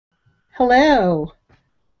Hello,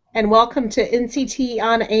 and welcome to NCT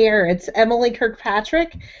On Air. It's Emily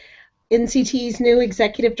Kirkpatrick, NCT's new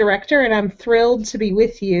executive director, and I'm thrilled to be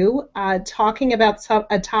with you talking about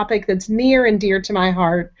a topic that's near and dear to my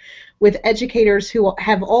heart with educators who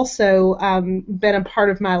have also been a part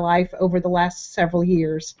of my life over the last several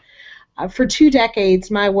years. For 2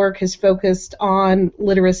 decades, my work has focused on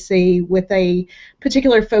literacy with a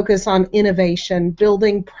particular focus on innovation,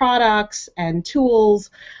 building products and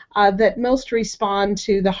tools that most respond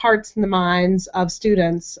to the hearts and the minds of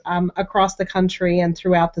students across the country and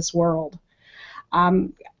throughout this world.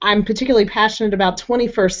 I'm particularly passionate about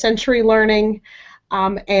 21st century learning,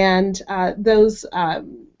 and those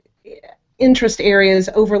interest areas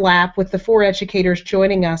overlap with the four educators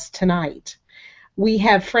joining us tonight. We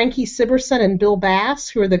have Frankie Siberson and Bill Bass,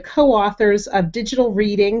 who are the co-authors of Digital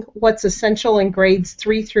Reading, What's Essential in Grades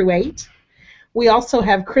 3 through 8. We also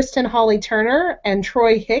have Kristen Hawley-Turner and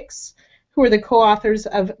Troy Hicks, who are the co-authors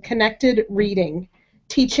of Connected Reading,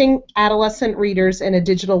 Teaching Adolescent Readers in a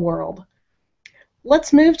Digital World.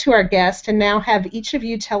 Let's move to our guest and now have each of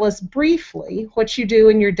you tell us briefly what you do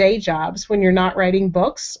in your day jobs when you're not writing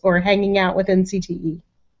books or hanging out with NCTE.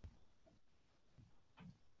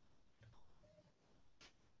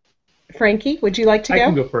 Frankie, would you like to I go?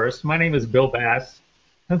 can go first. My name is Bill Bass.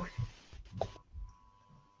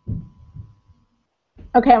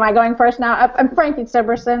 Okay, am I going first now? I'm Frankie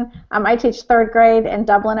Siberson. I teach third grade in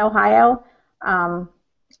Dublin, Ohio.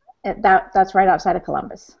 That's right outside of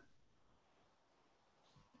Columbus.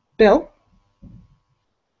 Bill?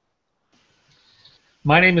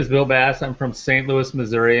 My name is Bill Bass. I'm from St. Louis,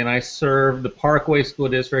 Missouri, and I serve the Parkway School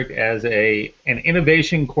District as an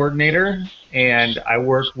innovation coordinator, and I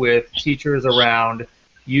work with teachers around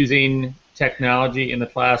using technology in the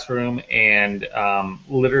classroom and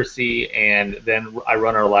literacy, and then I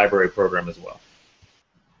run our library program as well.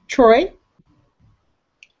 Troy?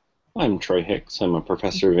 I'm Troy Hicks. I'm a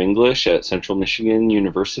professor of English at Central Michigan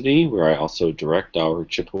University, where I also direct our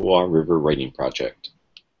Chippewa River Writing Project.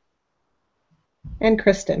 And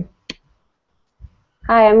Kristen.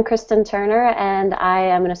 Hi, I'm Kristen Turner, and I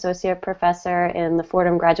am an associate professor in the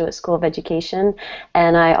Fordham Graduate School of Education,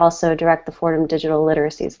 and I also direct the Fordham Digital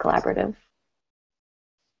Literacies Collaborative.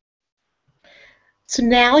 So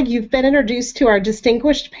now you've been introduced to our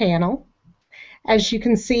distinguished panel. As you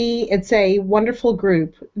can see, it's a wonderful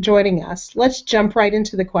group joining us. Let's jump right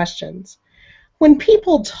into the questions. When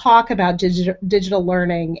people talk about digital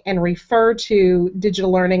learning and refer to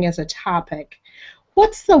digital learning as a topic,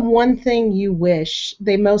 what's the one thing you wish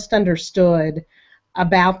they most understood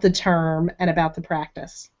about the term and about the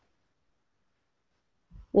practice?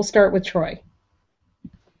 We'll start with Troy.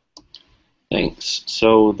 Thanks.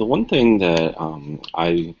 So the one thing that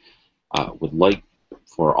I would like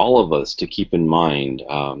for all of us to keep in mind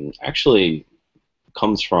actually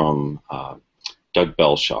comes from Doug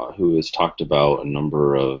Belshaw, who has talked about a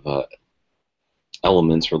number of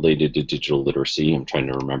elements related to digital literacy. I'm trying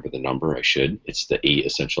to remember the number. I should. It's the 8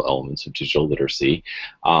 essential elements of digital literacy.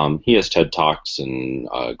 He has TED Talks and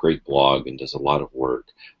a great blog and does a lot of work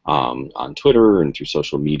on Twitter and through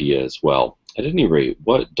social media as well. At any rate,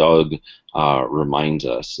 what Doug reminds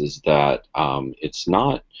us is that it's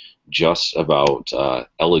not just about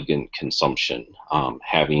elegant consumption,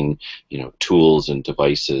 having tools and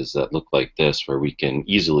devices that look like this where we can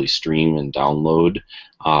easily stream and download,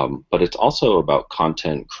 but it's also about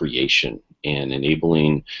content creation and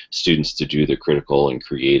enabling students to do the critical and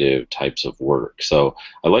creative types of work. So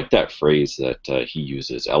I like that phrase that he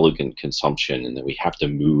uses, elegant consumption, and that we have to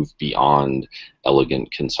move beyond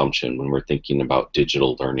elegant consumption when we're thinking about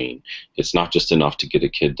digital learning. It's not just enough to get a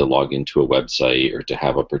kid to log into a website or to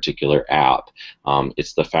have a particular app.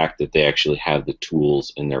 It's the fact that they actually have the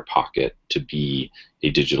tools in their pocket to be a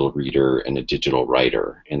digital reader and a digital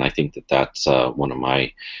writer. And I think that that's one of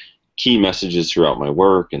my key messages throughout my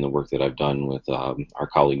work and the work that I've done with our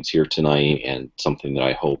colleagues here tonight, and something that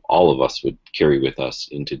I hope all of us would carry with us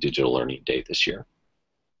into Digital Learning Day this year.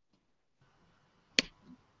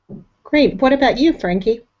 Great. What about you,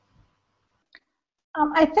 Frankie?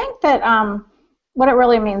 I think that what it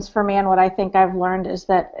really means for me and what I think I've learned is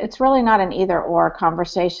that it's really not an either-or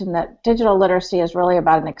conversation, that digital literacy is really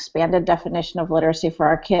about an expanded definition of literacy for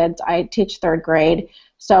our kids. I teach third grade,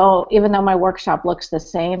 so even though my workshop looks the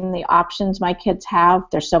same, the options my kids have,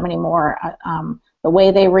 there's so many more. The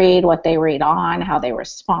way they read, what they read on, how they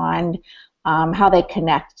respond, how they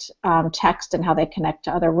connect text and how they connect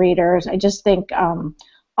to other readers. I just think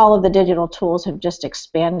all of the digital tools have just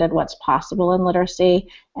expanded what's possible in literacy,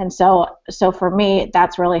 and so for me,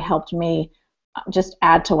 that's really helped me just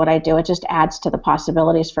add to what I do. It just adds to the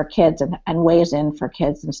possibilities for kids and weighs in for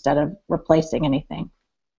kids instead of replacing anything.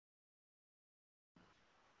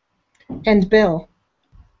 And Bill.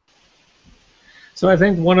 So I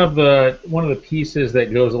think one of the pieces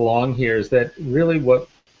that goes along here is that really when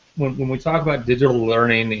we talk about digital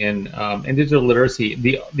learning and digital literacy,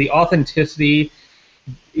 the authenticity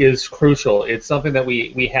is crucial. It's something that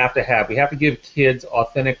we have to have. We have to give kids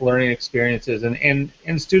authentic learning experiences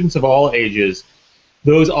and students of all ages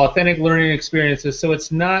those authentic learning experiences. So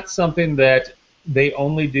it's not something that they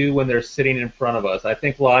only do when they're sitting in front of us. I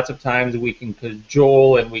think lots of times we can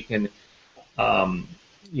cajole and we can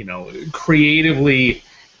creatively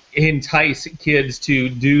entice kids to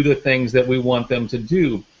do the things that we want them to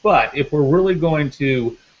do. But if we're really going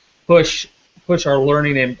to push our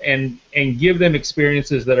learning and give them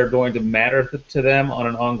experiences that are going to matter to them on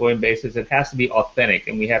an ongoing basis, it has to be authentic,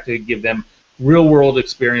 and we have to give them real-world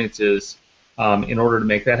experiences in order to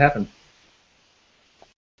make that happen.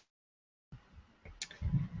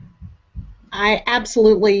 I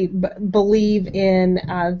absolutely believe in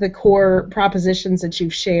the core propositions that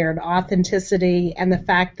you've shared, authenticity and the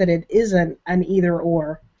fact that it isn't an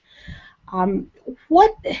either-or.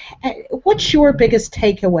 What's your biggest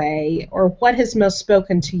takeaway, or what has most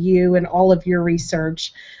spoken to you in all of your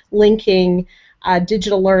research linking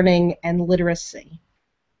digital learning and literacy?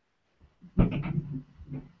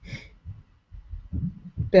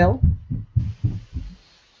 Bill?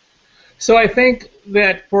 So I think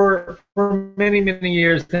that for many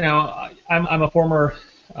years now, I'm a former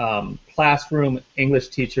classroom English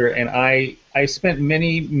teacher, and I spent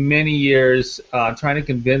many years trying to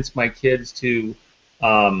convince my kids to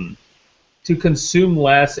consume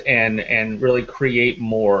less and really create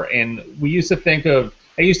more. And I used to think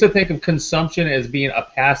of consumption as being a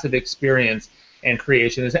passive experience and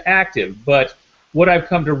creation as active. But what I've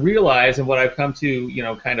come to realize and what I've come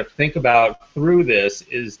to kind of think about through this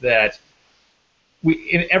is that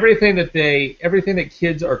everything that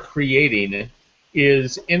kids are creating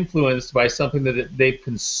is influenced by something that they've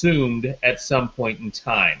consumed at some point in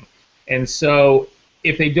time. And so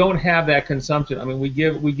if they don't have that consumption, I mean, we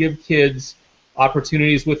give kids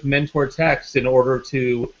opportunities with mentor text in order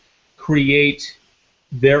to create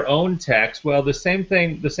their own text. Well, the same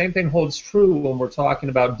thing holds true when we're talking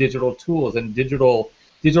about digital tools and digital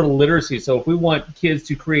literacy. So if we want kids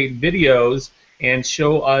to create videos and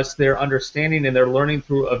show us their understanding and their learning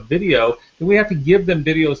through a video, then we have to give them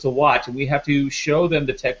videos to watch, and we have to show them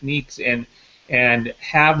the techniques and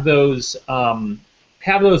have those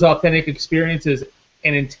authentic experiences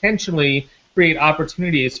and intentionally create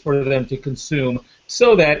opportunities for them to consume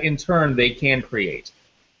so that in turn they can create.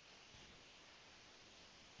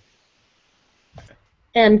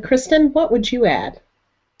 And Kristen, what would you add?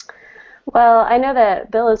 Well, I know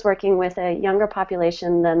that Bill is working with a younger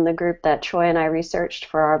population than the group that Troy and I researched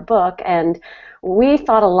for our book, and we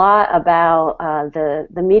thought a lot about the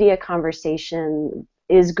media conversation.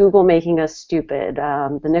 Is Google making us stupid?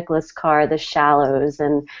 The Nicholas Carr, The Shallows,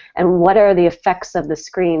 and what are the effects of the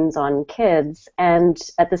screens on kids? And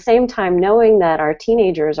at the same time, knowing that our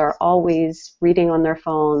teenagers are always reading on their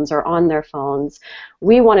phones or on their phones,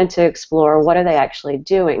 we wanted to explore what are they actually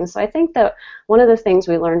doing. So I think that one of the things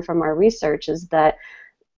we learned from our research is that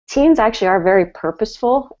teens actually are very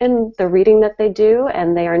purposeful in the reading that they do,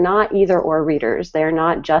 and they are not either-or readers. They are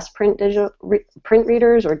not just print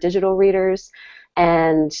readers or digital readers.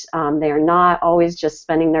 And they are not always just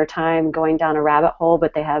spending their time going down a rabbit hole,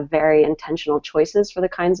 but they have very intentional choices for the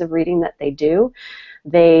kinds of reading that they do.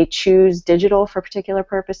 They choose digital for particular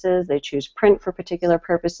purposes. They choose print for particular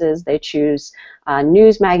purposes. They choose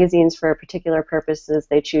news magazines for particular purposes.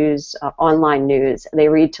 They choose online news. They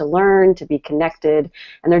read to learn, to be connected,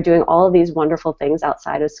 and they're doing all of these wonderful things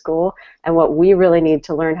outside of school. And what we really need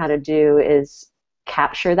to learn how to do is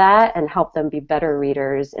capture that and help them be better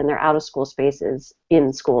readers in their out-of-school spaces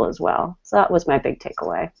in school as well. So that was my big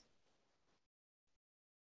takeaway.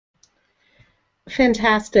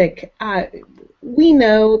 Fantastic. We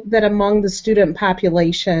know that among the student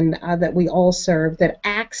population that we all serve, that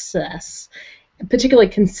access, particularly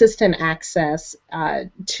consistent access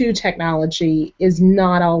to technology, is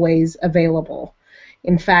not always available.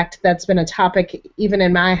 In fact, that's been a topic even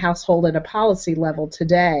in my household at a policy level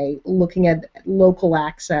today, looking at local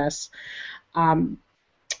access to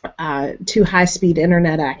high-speed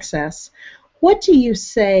internet access. What do you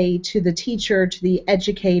say to the teacher, to the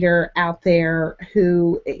educator out there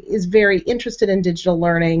who is very interested in digital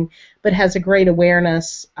learning but has a great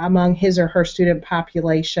awareness among his or her student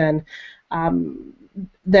population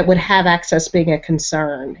that would have access being a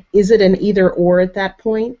concern? Is it an either-or at that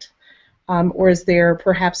point? or is there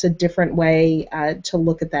perhaps a different way to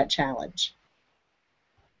look at that challenge?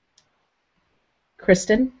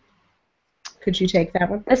 Kristen, could you take that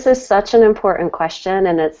one? This is such an important question,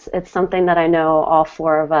 and it's something that I know all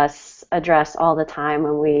four of us address all the time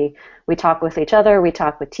when we talk with each other, we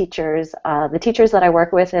talk with teachers. The teachers that I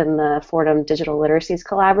work with in the Fordham Digital Literacies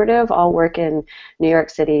Collaborative all work in New York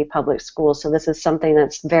City public schools, so this is something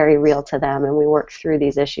that's very real to them, and we work through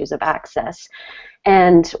these issues of access.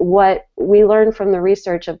 And what we learned from the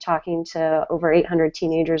research of talking to over 800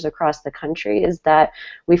 teenagers across the country is that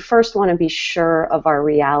we first want to be sure of our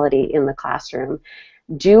reality in the classroom.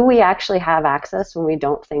 Do we actually have access when we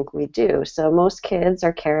don't think we do? So most kids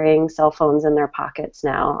are carrying cell phones in their pockets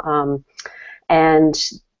now. And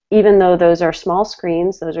even though those are small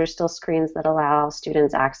screens, those are still screens that allow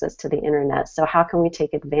students access to the internet. So how can we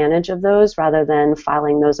take advantage of those rather than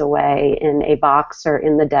filing those away in a box or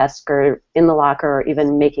in the desk or in the locker or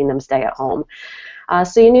even making them stay at home?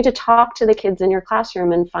 So you need to talk to the kids in your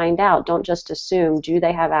classroom and find out. Don't just assume, do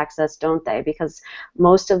they have access, don't they? Because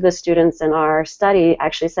most of the students in our study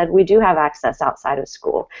actually said we do have access outside of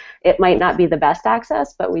school. It might not be the best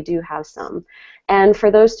access, but we do have some. And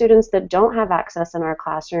for those students that don't have access in our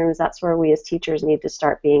classrooms, that's where we as teachers need to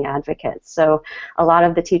start being advocates. So a lot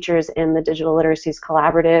of the teachers in the Digital Literacies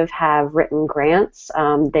Collaborative have written grants.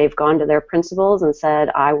 They've gone to their principals and said,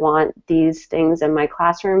 I want these things in my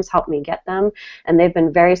classrooms, help me get them. And they've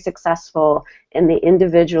been very successful in the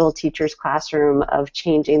individual teacher's classroom of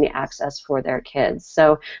changing the access for their kids.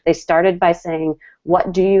 So they started by saying,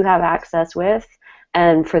 what do you have access with?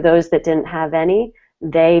 And for those that didn't have any,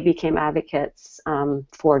 they became advocates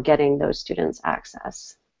for getting those students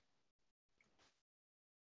access.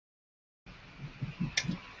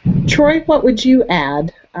 Troy, what would you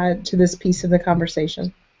add to this piece of the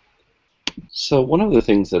conversation? So one of the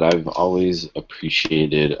things that I've always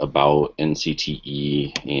appreciated about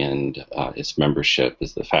NCTE and its membership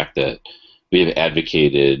is the fact that we have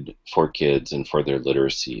advocated for kids and for their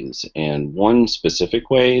literacies. And one specific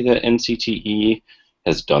way that NCTE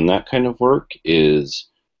has done that kind of work is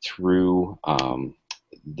through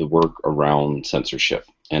the work around censorship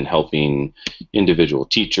and helping individual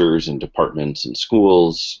teachers and departments and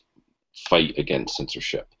schools fight against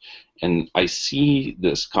censorship. And I see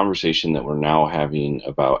this conversation that we're now having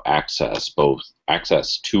about access, both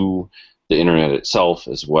access to the internet itself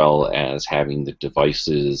as well as having the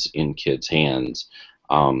devices in kids' hands,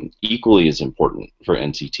 equally as important for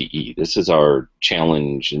NCTE. This is our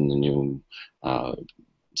challenge in the new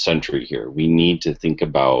century here. We need to think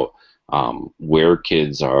about where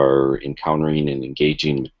kids are encountering and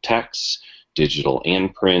engaging with text, digital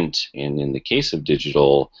and print, and in the case of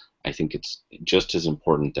digital, I think it's just as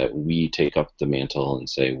important that we take up the mantle and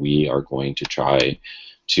say we are going to try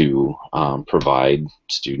to provide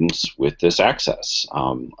students with this access.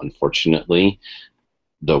 Unfortunately,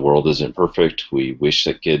 the world isn't perfect. We wish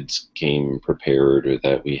that kids came prepared or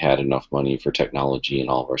that we had enough money for technology in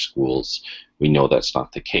all of our schools. We know that's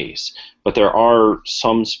not the case. But there are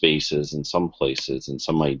some spaces and some places and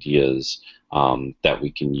some ideas that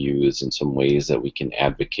we can use and some ways that we can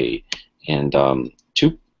advocate. And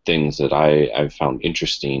two things that I've found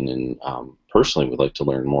interesting and personally would like to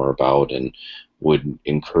learn more about and would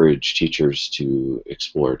encourage teachers to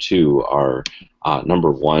explore too are number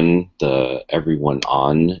one, the Everyone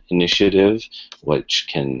On initiative, which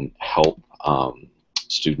can help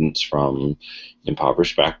students from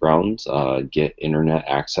impoverished backgrounds get internet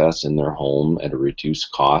access in their home at a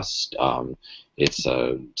reduced cost. It's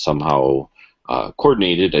somehow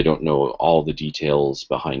coordinated. I don't know all the details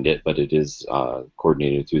behind it, but it is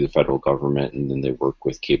coordinated through the federal government, and then they work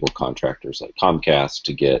with cable contractors like Comcast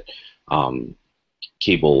to get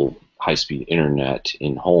cable high-speed internet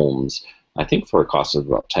in homes, I think for a cost of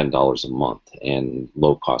about $10 a month, and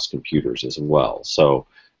low-cost computers as well. So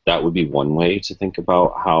that would be one way to think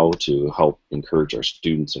about how to help encourage our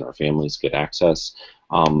students and our families get access.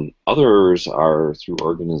 Others are through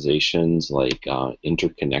organizations like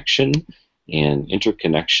Interconnection, and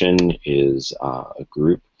Interconnection is a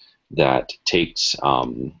group that takes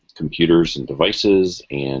computers and devices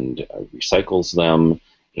and recycles them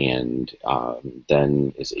and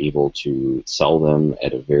then is able to sell them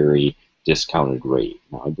at a very discounted rate.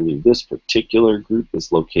 Now, I believe this particular group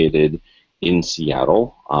is located in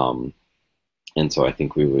Seattle, and so I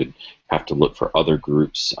think we would have to look for other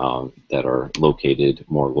groups that are located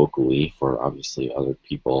more locally for obviously other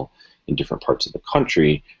people in different parts of the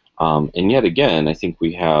country. And yet again, I think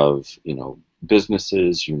we have,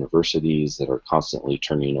 businesses, universities that are constantly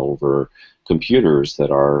turning over computers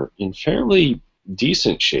that are in fairly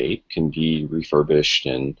decent shape, can be refurbished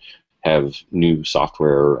and have new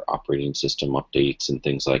software operating system updates and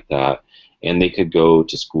things like that. And they could go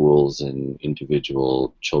to schools and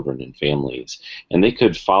individual children and families, and they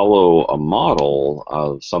could follow a model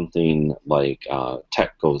of something like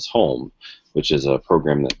Tech Goes Home, which is a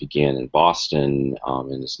program that began in Boston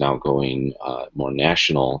and is now going more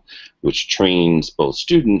national, which trains both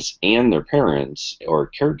students and their parents or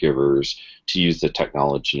caregivers to use the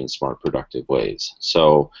technology in smart, productive ways.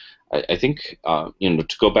 So I think,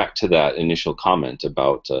 to go back to that initial comment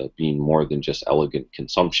about being more than just elegant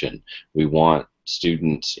consumption, we want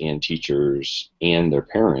students and teachers and their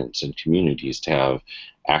parents and communities to have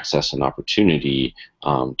access and opportunity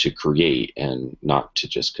to create and not to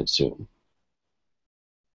just consume.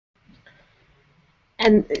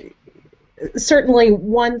 And certainly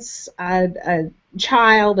once a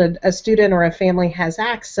child, a student, or a family has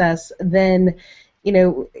access, then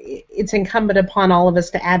it's incumbent upon all of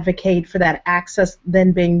us to advocate for that access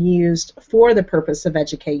then being used for the purpose of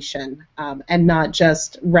education and not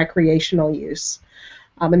just recreational use.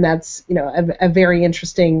 And that's a very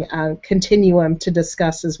interesting continuum to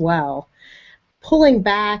discuss as well. Pulling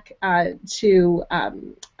back to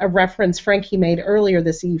a reference Frankie made earlier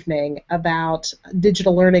this evening about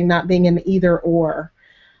digital learning not being an either-or.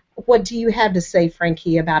 What do you have to say,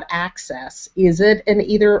 Frankie, about access? Is it an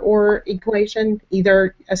either-or equation?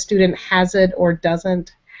 Either a student has it or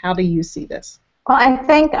doesn't? How do you see this? Well, I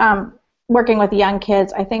think working with young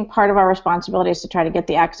kids, I think part of our responsibility is to try to get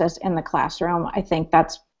the access in the classroom. I think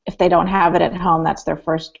that's, if they don't have it at home, that's their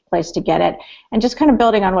first place to get it. And just kind of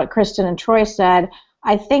building on what Kristen and Troy said,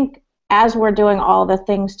 I think as we're doing all the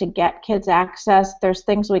things to get kids access, there's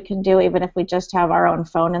things we can do even if we just have our own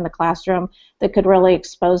phone in the classroom that could really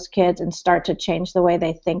expose kids and start to change the way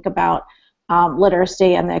they think about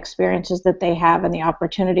literacy and the experiences that they have and the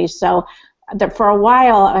opportunities. So for a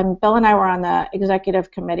while, and Bill and I were on the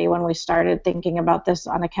executive committee when we started thinking about this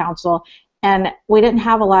on the council, and we didn't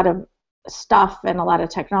have a lot of stuff and a lot of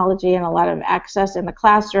technology and a lot of access in the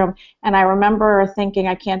classroom. And I remember thinking,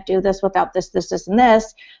 I can't do this without this, this, and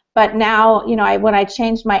this. But now, when I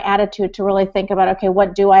changed my attitude to really think about, okay,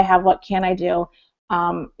 what do I have? What can I do?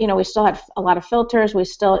 We still had a lot of filters. We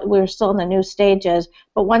were still in the new stages.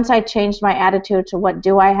 But once I changed my attitude to what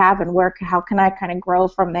do I have and how can I kind of grow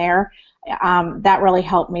from there, that really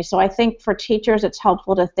helped me. So I think for teachers, it's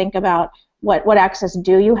helpful to think about what access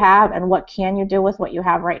do you have and what can you do with what you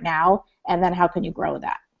have right now, and then how can you grow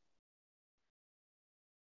that.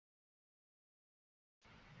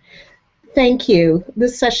 Thank you.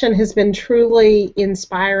 This session has been truly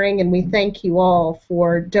inspiring, and we thank you all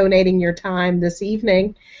for donating your time this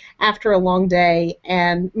evening after a long day,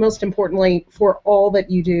 and most importantly, for all that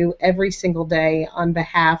you do every single day on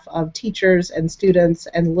behalf of teachers and students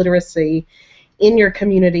and literacy in your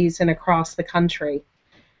communities and across the country.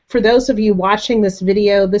 For those of you watching this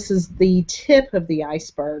video, this is the tip of the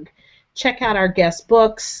iceberg. Check out our guest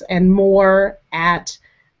books and more at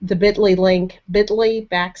the bit.ly link,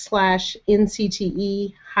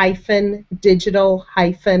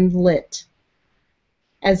 bit.ly/NCTE-digital-lit.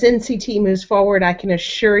 As NCT moves forward, I can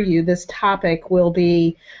assure you this topic will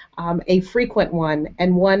be a frequent one,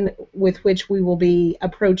 and one with which we will be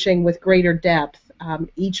approaching with greater depth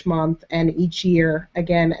each month and each year,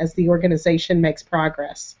 again, as the organization makes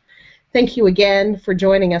progress. Thank you again for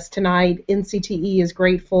joining us tonight. NCTE is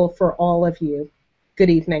grateful for all of you. Good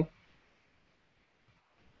evening.